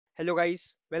Hello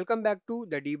guys, welcome back to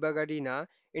the Debug Arena.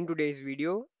 In today's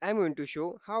video, I'm going to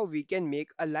show how we can make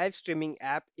a live streaming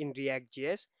app in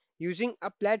React.js using a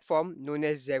platform known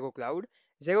as ZegoCloud.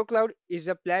 ZegoCloud is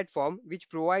a platform which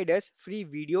provides us free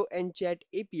video and chat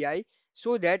API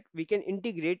so that we can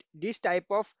integrate this type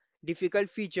of difficult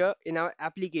feature in our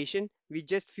application with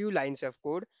just few lines of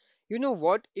code. You know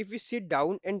what? If we sit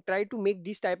down and try to make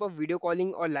this type of video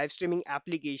calling or live streaming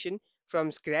application from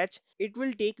scratch, it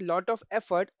will take lot of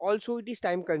effort. Also, it is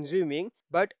time consuming.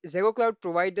 But ZegoCloud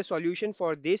provide the solution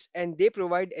for this, and they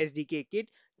provide SDK kit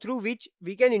through which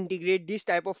we can integrate this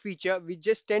type of feature with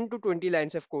just 10 to 20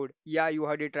 lines of code. Yeah, you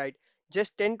heard it right.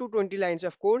 Just 10 to 20 lines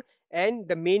of code, and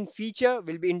the main feature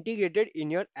will be integrated in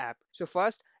your app. So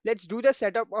first, let's do the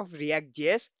setup of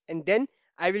React.js, and then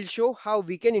I will show how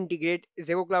we can integrate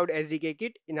ZegoCloud SDK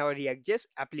kit in our React.js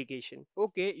application.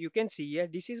 Okay, you can see here,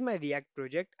 this is my React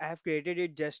project. I have created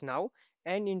it just now.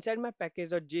 And inside my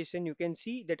package.json, you can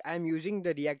see that I am using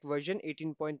the React version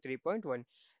 18.3.1.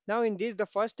 Now in this, the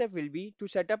first step will be to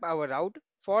set up our route.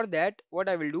 For that, what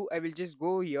I will do, I will just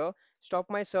go here, stop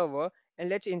my server, and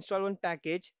let's install one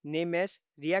package named as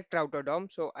React Router DOM.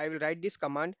 So I will write this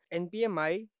command npm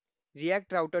i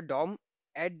React Router DOM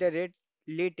at the rate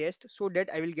latest so that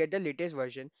I will get the latest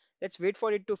version. Let's wait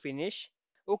for it to finish.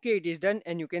 Okay, it is done,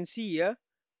 and you can see here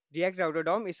React Router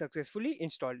DOM is successfully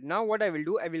installed. Now what I will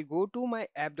do, I will go to my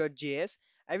app.js.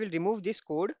 I will remove this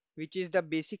code, which is the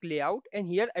basic layout, and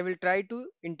here I will try to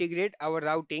integrate our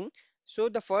routing. So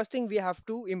the first thing we have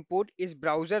to import is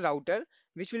browser router,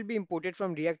 which will be imported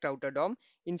from React Router DOM.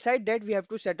 Inside that we have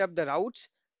to set up the routes.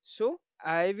 So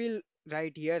I will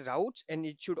write here routes, and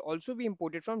it should also be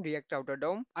imported from React Router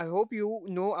DOM. I hope you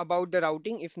know about the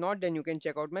routing. If not, then you can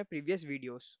check out my previous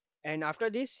videos. And after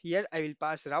this, here I will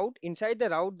pass route. Inside the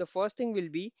route, the first thing will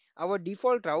be our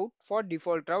default route. For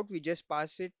default route, we just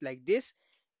pass it like this.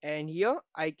 And here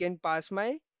I can pass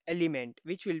my element,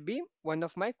 which will be one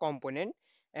of my component.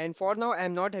 And for now, I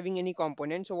am not having any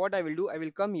component. So what I will do, I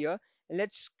will come here and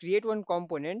let's create one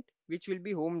component, which will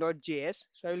be home.js.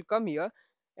 So I will come here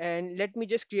and let me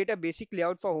just create a basic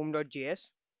layout for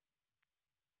home.js.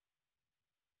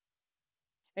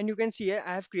 And you can see here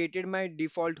I have created my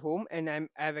default home, and I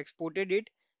have exported it.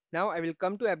 Now I will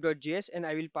come to app.js and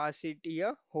I will pass it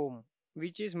here home,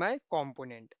 which is my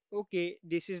component. Okay,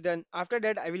 this is done. After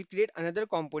that, I will create another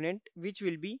component which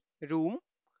will be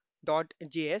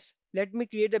room.js. Let me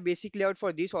create the basic layout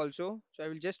for this also. So I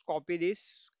will just copy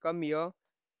this, come here,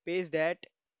 paste that,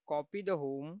 copy the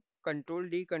home, control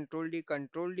D, control D,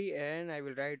 control D, and I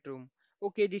will write room.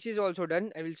 Okay, this is also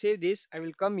done. I will save this. I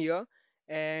will come here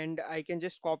and I can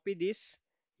just copy this.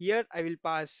 Here I will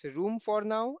pass room for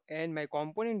now, and my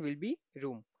component will be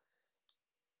room.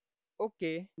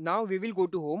 Okay, now we will go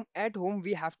to home. At home,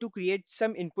 we have to create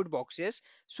some input boxes.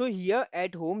 So here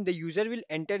at home, the user will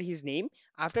enter his name.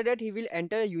 After that, he will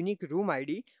enter a unique room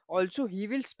ID. Also, he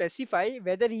will specify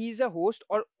whether he is a host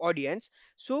or audience.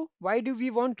 So why do we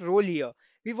want role here?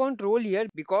 We want role here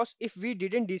because if we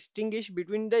didn't distinguish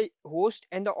between the host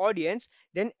and the audience,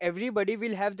 then everybody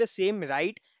will have the same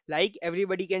right. Like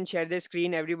everybody can share the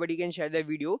screen, everybody can share the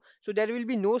video. So there will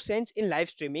be no sense in live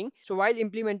streaming. So while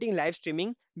implementing live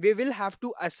streaming, we will have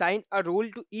to assign a role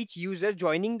to each user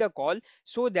joining the call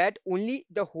so that only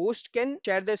the host can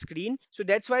share the screen. So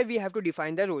that's why we have to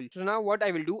define the role. So now what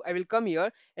I will do, I will come here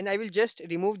and I will just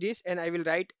remove this and I will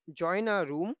write join a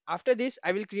room. After this,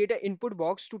 I will create an input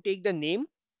box to take the name.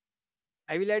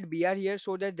 I will add BR here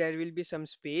so that there will be some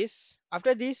space.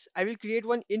 After this, I will create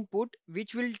one input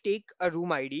which will take a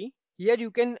room ID. Here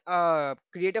you can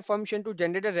create a function to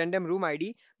generate a random room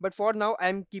ID, but for now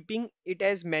I'm keeping it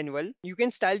as manual. You can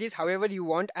style this however you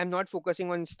want. I'm not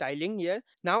focusing on styling here.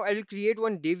 Now I will create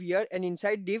one div here, and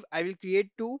inside div I will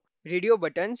create two radio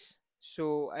buttons.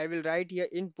 So I will write here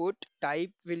input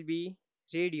type will be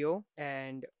radio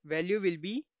and value will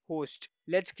be host.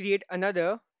 Let's create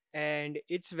another, and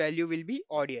its value will be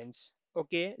audience.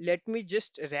 Okay, let me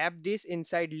just wrap this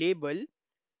inside label.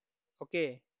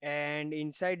 Okay, and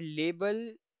inside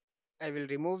label I will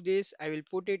remove this, I will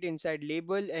put it inside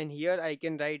label, and here I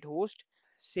can write host.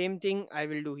 Same thing I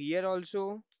will do here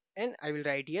also, and I will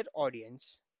write here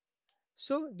audience.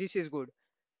 So this is good.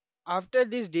 After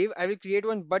this div, I will create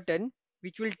one button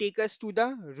which will take us to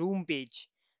the room page.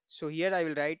 So here I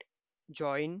will write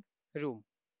join room.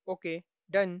 Okay,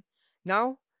 done.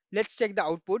 Now let's check the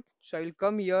output. So I will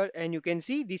come here and you can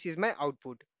see this is my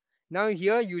output. Now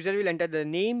here user will enter the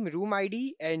name, room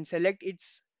ID and select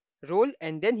its role,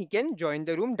 and then he can join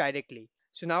the room directly.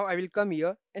 So now I will come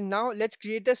here and now let's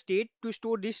create the state to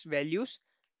store these values.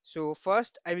 So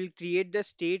first I will create the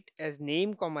state as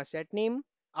name comma set name.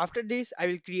 After this, I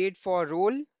will create for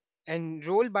role, and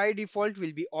role by default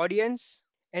will be audience.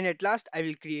 And at last, I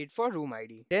will create for room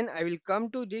ID. Then I will come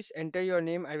to this, enter your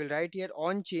name. I will write here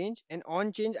on change, and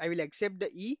on change, I will accept the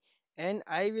E, and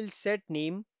I will set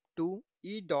name to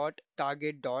e dot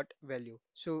target dot value.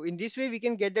 So in this way, we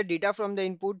can get the data from the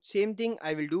input. Same thing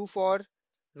I will do for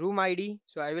room ID.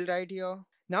 So I will write here.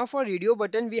 Now for radio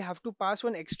button, we have to pass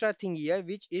one extra thing here,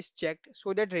 which is checked,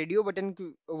 so that radio button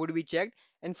would be checked.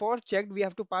 And for checked, we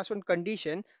have to pass one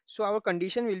condition. So our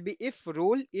condition will be if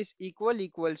role is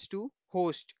equals to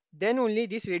host, then only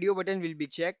this radio button will be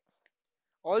checked.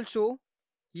 Also,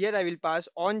 here I will pass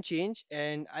on change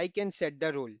and I can set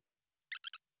the role.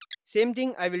 Same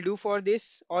thing I will do for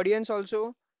this audience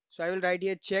also. So I will write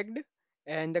here checked,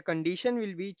 and the condition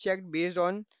will be checked based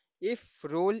on if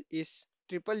role is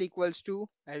triple equals to,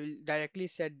 I will directly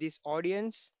set this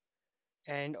audience,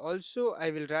 and also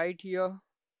I will write here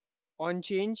on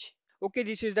change. Okay,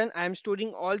 this is done. I am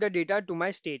storing all the data to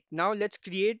my state. Now let's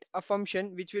create a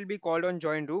function which will be called on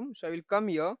join room. So I will come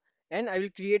here and I will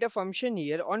create a function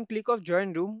here. On click of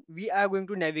join room, we are going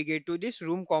to navigate to this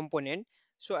room component.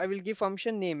 So I will give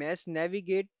function name as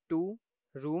navigate to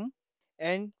room.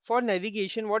 And for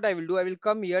navigation, what I will do, I will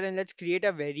come here and let's create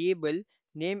a variable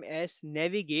name as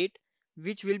navigate,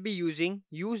 which will be using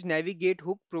use navigate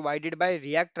hook provided by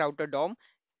React Router DOM.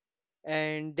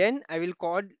 And then I will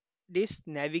call this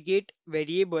navigate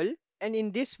variable, and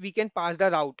in this we can pass the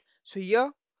route. So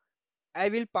here I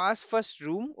will pass first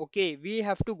room. Okay, we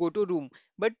have to go to room,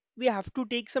 but we have to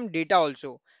take some data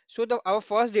also. So the our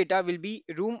first data will be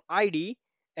room ID,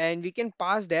 and we can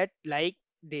pass that like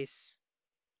this.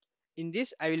 In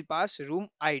this I will pass room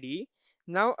ID.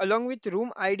 Now along with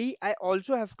room ID, I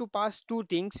also have to pass two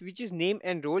things, which is name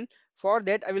and role. For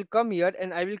that I will come here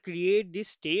and I will create this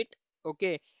state.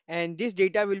 Okay, and this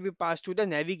data will be passed to the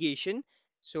navigation.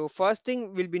 So first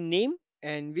thing will be name,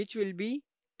 and which will be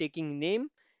taking name,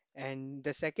 and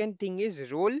the second thing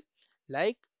is role,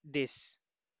 like this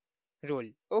role.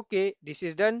 Okay, this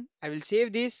is done. I will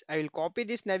save this. I will copy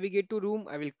this navigate to room.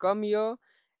 I will come here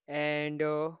and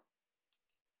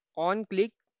on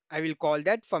click, I will call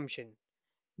that function.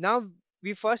 Now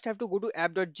we first have to go to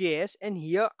app.js, and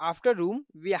here after room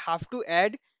we have to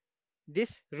add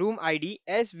this room ID,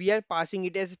 as we are passing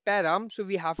it as param, so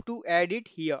we have to add it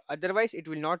here, otherwise it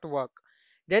will not work.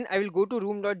 Then I will go to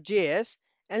room.js,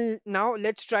 and now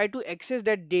let's try to access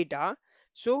that data.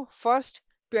 So first,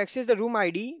 to access the room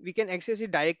ID, we can access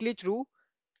it directly through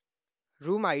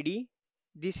room ID.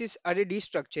 This is array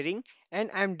destructuring,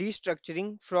 and I am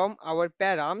destructuring from our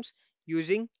params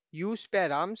using use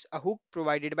params, a hook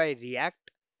provided by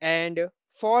React. And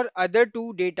for other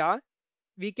two data,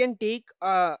 we can take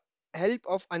help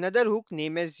of another hook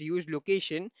named as use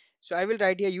location. So I will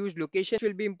write here use location, which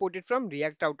will be imported from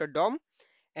React Router DOM.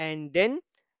 And then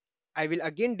I will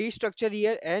again destructure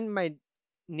here, and my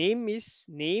name is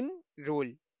name role,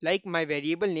 like my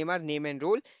variable name are name and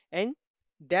role, and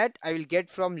that I will get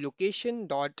from location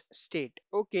dot state.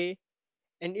 Okay,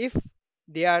 and if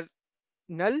they are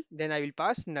null, then I will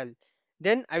pass null.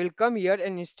 Then I will come here,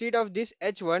 and instead of this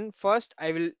h1, first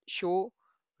I will show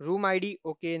room ID.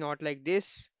 Okay, not like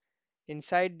this.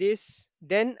 Inside this,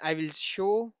 then I will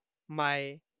show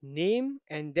my name,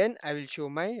 and then I will show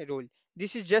my role.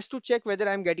 This is just to check whether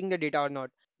I'm getting the data or not.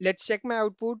 Let's check my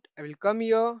output. I will come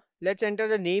here. Let's enter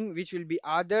the name, which will be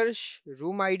Adarsh,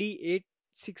 room ID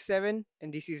 867,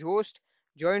 and this is host,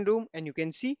 join room, and you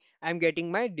can see I'm getting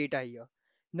my data here.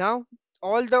 Now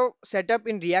all the setup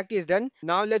in React is done.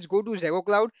 Now let's go to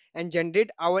ZegoCloud and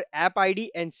generate our app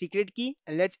ID and secret key,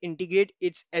 and let's integrate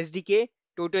its SDK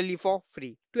totally for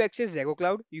free. To access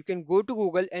ZegoCloud, you can go to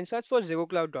Google and search for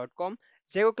zegocloud.com.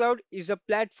 ZegoCloud is a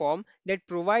platform that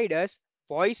provides us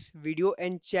voice, video,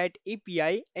 and chat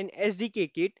API and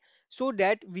SDK kit, so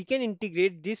that we can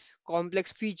integrate this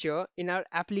complex feature in our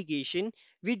application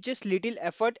with just little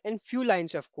effort and few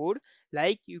lines of code.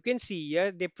 Like you can see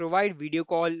here, they provide video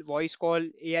call, voice call,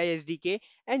 AI SDK,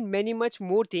 and many much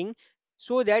more thing,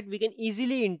 so that we can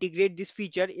easily integrate this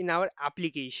feature in our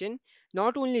application.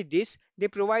 Not only this, they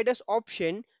provide us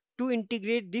option to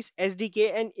integrate this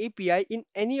SDK and API in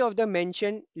any of the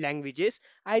mentioned languages.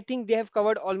 I think they have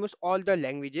covered almost all the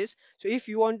languages. So if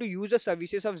you want to use the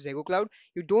services of ZegoCloud,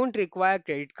 you don't require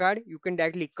credit card. You can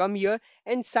directly come here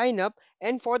and sign up.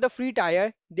 And for the free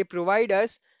tier, they provide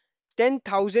us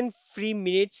 10,000 free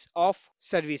minutes of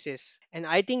services, and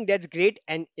I think that's great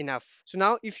and enough. So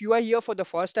now if you are here for the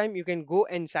first time, you can go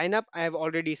and sign up. I have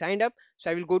already signed up, so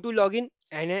I will go to login,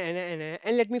 and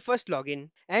let me first log in,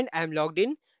 and I am logged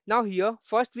in. Now here,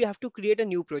 first we have to create a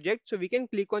new project. So we can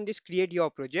click on this create your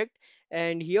project,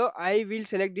 and here I will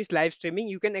select this live streaming.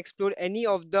 You can explore any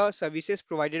of the services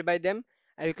provided by them.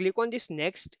 I will click on this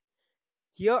next.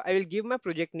 Here I will give my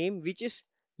project name, which is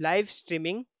live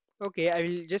streaming. Okay, I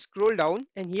will just scroll down,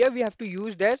 and here we have to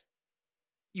use their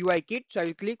UI kit. So I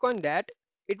will click on that.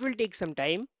 It will take some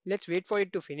time. Let's wait for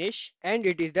it to finish, and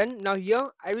it is done. Now here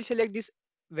I will select this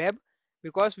web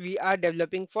because we are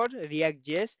developing for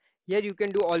React.js. Here you can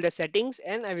do all the settings,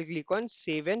 and I will click on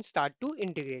save and start to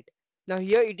integrate. Now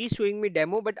here it is showing me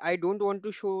demo, but I don't want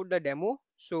to show the demo.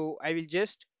 So I will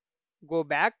just go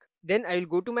back. Then I will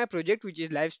go to my project, which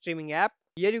is live streaming app.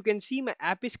 Here you can see my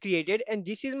app is created, and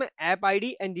this is my app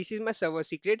ID and this is my server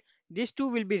secret. These two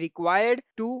will be required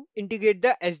to integrate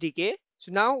the SDK.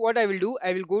 So now what I will do,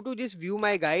 I will go to this view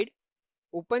my guide,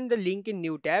 open the link in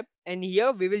new tab, and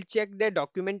here we will check their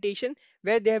documentation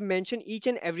where they have mentioned each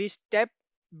and every step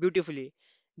beautifully.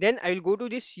 Then I will go to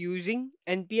this using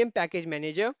npm package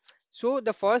manager. So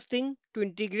the first thing to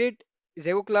integrate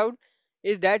ZegoCloud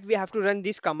is that we have to run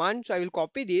this command. So I will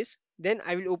copy this, then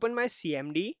I will open my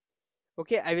cmd.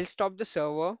 Okay, I will stop the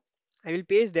server, I will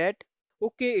paste that.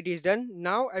 Okay, it is done.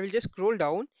 Now I will just scroll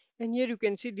down, and here you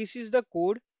can see this is the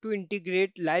code to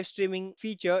integrate live streaming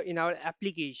feature in our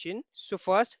application. So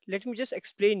first, let me just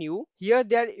explain you. Here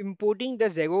they are importing the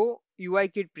Zego UI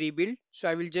kit pre-built. So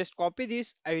I will just copy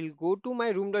this. I will go to my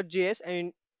room.js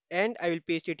and I will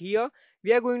paste it here.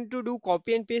 We are going to do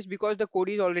copy and paste because the code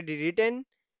is already written,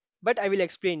 but I will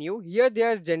explain you. Here they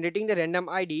are generating the random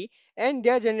ID, and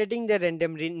they are generating the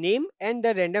random name and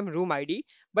the random room ID.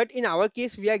 But in our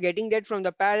case, we are getting that from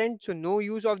the parent, so no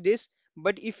use of this.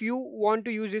 But if you want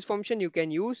to use this function, you can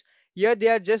use. Here they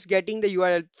are just getting the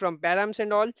URL from params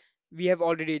and all. We have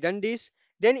already done this.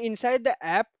 Then inside the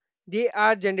app, they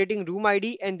are generating room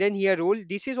ID and then here role.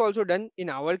 This is also done in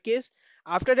our case.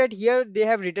 After that, here they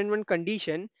have written one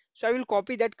condition. So I will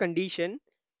copy that condition,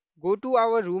 go to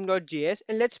our room.js,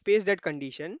 and let's paste that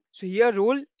condition. So here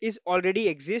role is already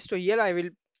exist. So here I will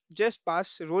just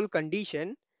pass role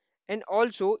condition. And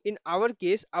also in our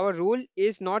case, our role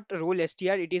is not role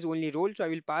str, it is only role. So I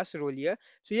will pass role here.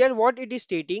 So here what it is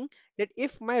stating, that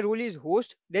if my role is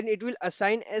host, then it will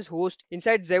assign as host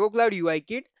inside ZegoCloud UI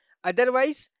kit.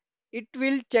 Otherwise, it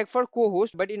will check for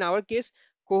co-host. But in our case,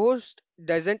 co-host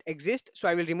doesn't exist. So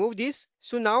I will remove this.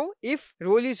 So now if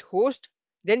role is host,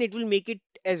 then it will make it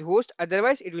as host,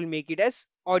 otherwise it will make it as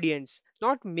audience,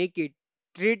 not make it,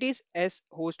 treat it as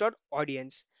host or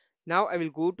audience. Now I will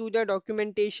go to the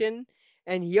documentation,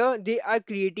 and here they are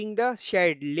creating the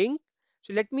shared link.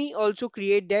 So let me also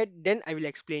create that, then I will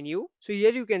explain you. So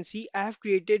here you can see I have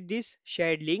created this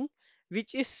shared link,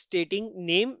 which is stating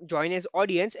name join as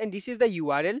audience, and this is the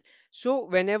URL. So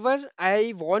whenever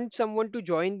I want someone to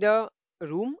join the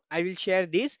room, I will share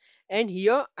this, and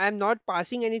here I am not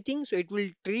passing anything, so it will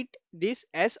treat this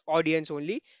as audience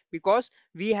only because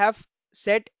we have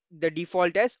set the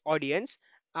default as audience.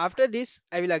 After this,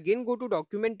 I will again go to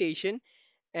documentation,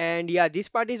 and yeah, this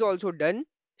part is also done,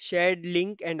 shared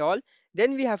link and all.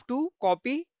 Then we have to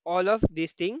copy all of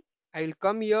this thing. I will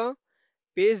come here,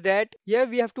 paste that. Here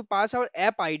we have to pass our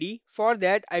app ID. For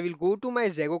that, I will go to my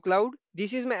ZegoCloud.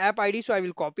 This is my app ID, so I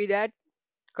will copy that,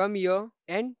 come here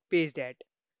and paste that.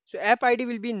 So app ID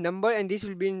will be in number and this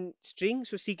will be in string.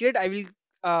 So secret I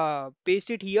will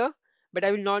paste it here, but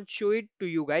I will not show it to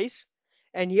you guys.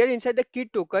 And here inside the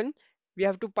kit token, we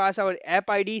have to pass our app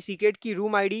ID, secret key,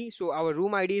 room ID. So our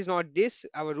room ID is not this,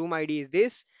 our room ID is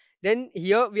this. Then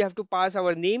here we have to pass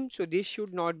our name. So this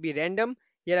should not be random.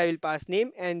 Here I will pass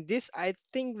name, and this I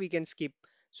think we can skip.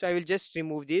 So I will just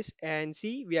remove this and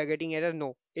see we are getting error.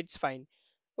 No, it's fine.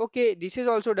 Okay, this is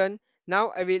also done.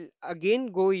 Now I will again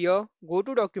go here, go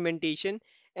to documentation,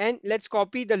 and let's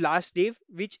copy the last div,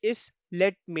 which is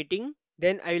let meeting.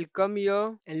 Then I will come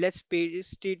here and let's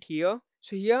paste it here.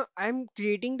 So here I'm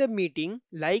creating the meeting,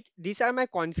 like these are my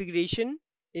configuration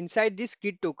inside this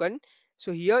kit token.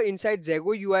 So here inside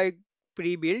Zego UI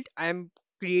pre-built, I am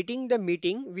creating the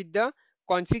meeting with the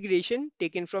configuration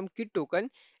taken from kit token.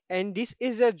 And this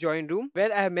is a join room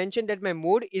where I have mentioned that my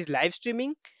mode is live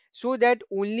streaming, so that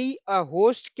only a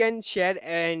host can share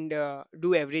and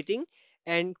do everything,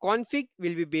 and config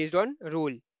will be based on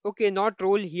role. Okay, not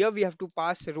role, here we have to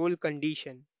pass role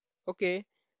condition. Okay,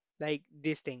 like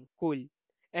this thing, cool.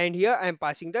 And here I am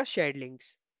passing the shared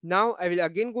links. Now I will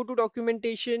again go to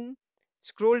documentation,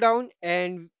 scroll down,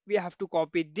 and we have to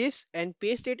copy this and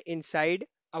paste it inside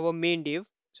our main div.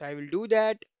 So I will do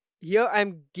that. Here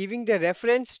I'm giving the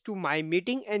reference to my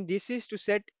meeting, and this is to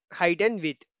set height and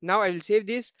width. Now I will save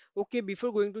this. Okay,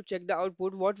 before going to check the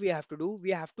output, what we have to do,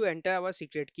 we have to enter our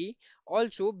secret key.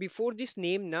 Also, before this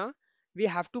name now, we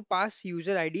have to pass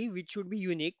user ID which should be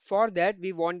unique. For that,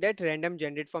 we want that random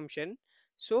generate function.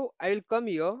 So I will come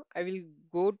here, I will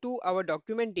go to our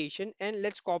documentation and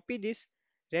let's copy this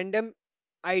random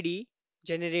ID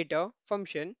generator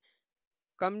function.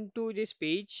 Come to this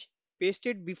page, paste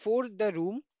it before the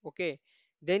room. Okay,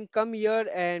 then come here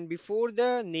and before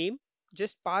the name,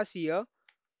 just pass here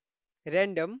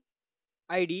random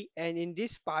id, and in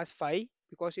this pass 5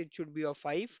 because it should be of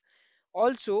 5.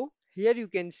 Also here you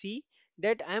can see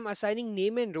that I am assigning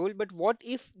name and role, but what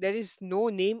if there is no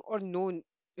name or no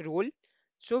role?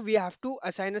 So we have to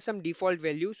assign some default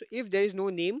value. So if there is no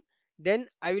name, then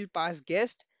I will pass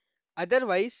guest.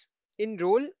 Otherwise, in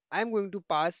role, I am going to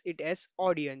pass it as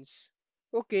audience.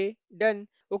 Okay, done.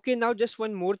 Okay, now just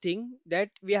one more thing, that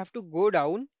we have to go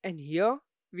down and here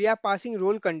we are passing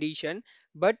role condition,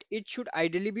 but it should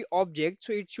ideally be object,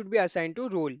 so it should be assigned to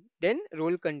role, then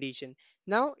role condition.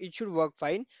 Now it should work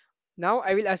fine. Now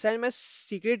I will assign my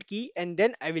secret key and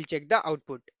then I will check the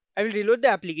output. I will reload the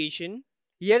application.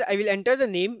 Here I will enter the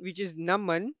name which is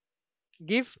num1,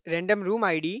 give random room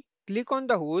ID, click on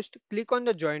the host, click on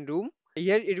the join room.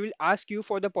 Here it will ask you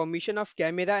for the permission of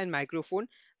camera and microphone.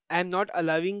 I am not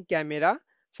allowing camera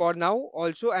for now.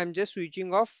 Also, I am just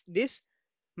switching off this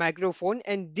microphone,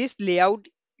 and this layout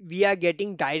we are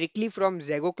getting directly from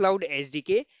ZegoCloud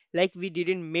SDK, like we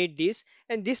didn't made this,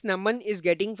 and this number is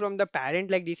getting from the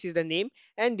parent, like this is the name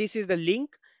and this is the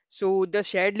link. So the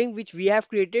shared link which we have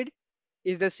created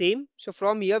is the same. So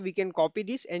from here we can copy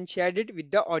this and share it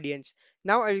with the audience.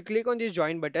 Now I will click on this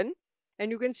join button and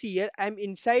you can see here I'm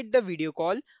inside the video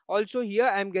call. Also here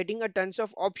I'm getting a tons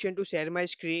of option to share my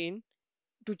screen,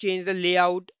 to change the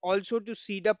layout, also to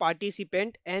see the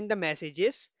participant and the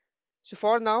messages. So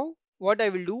for now, what I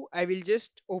will do, I will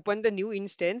just open the new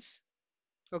instance.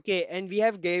 Okay, and we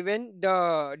have given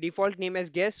the default name as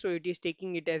guest, so it is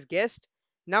taking it as guest.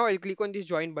 Now I'll click on this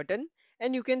join button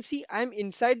and you can see I'm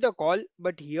inside the call,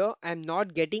 but here I'm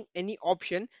not getting any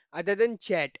option other than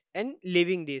chat and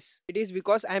leaving this. It is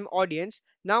because I'm audience.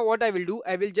 Now what I will do,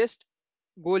 I will just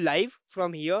go live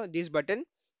from here, this button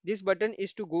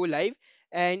is to go live,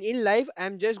 and in live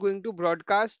I'm just going to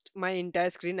broadcast my entire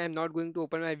screen. I'm not going to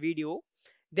open my video.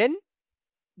 Then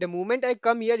the moment I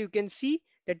come here, you can see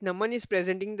that Naman is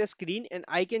presenting the screen and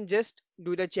I can just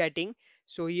do the chatting.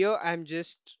 So here I'm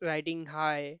just writing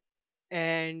hi,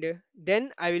 and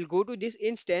then I will go to this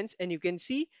instance and you can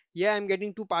see here I'm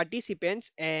getting two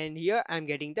participants and here I'm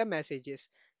getting the messages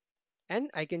and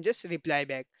I can just reply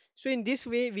back. So in this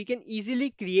way, we can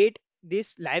easily create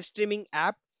this live streaming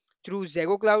app through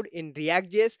ZegoCloud in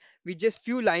React.js with just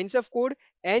few lines of code,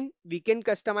 and we can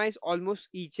customize almost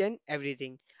each and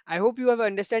everything. I hope you have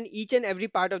understand each and every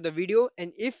part of the video,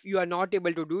 and if you are not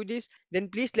able to do this, then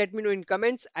please let me know in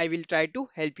comments. I will try to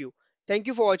help you. Thank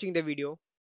you for watching the video.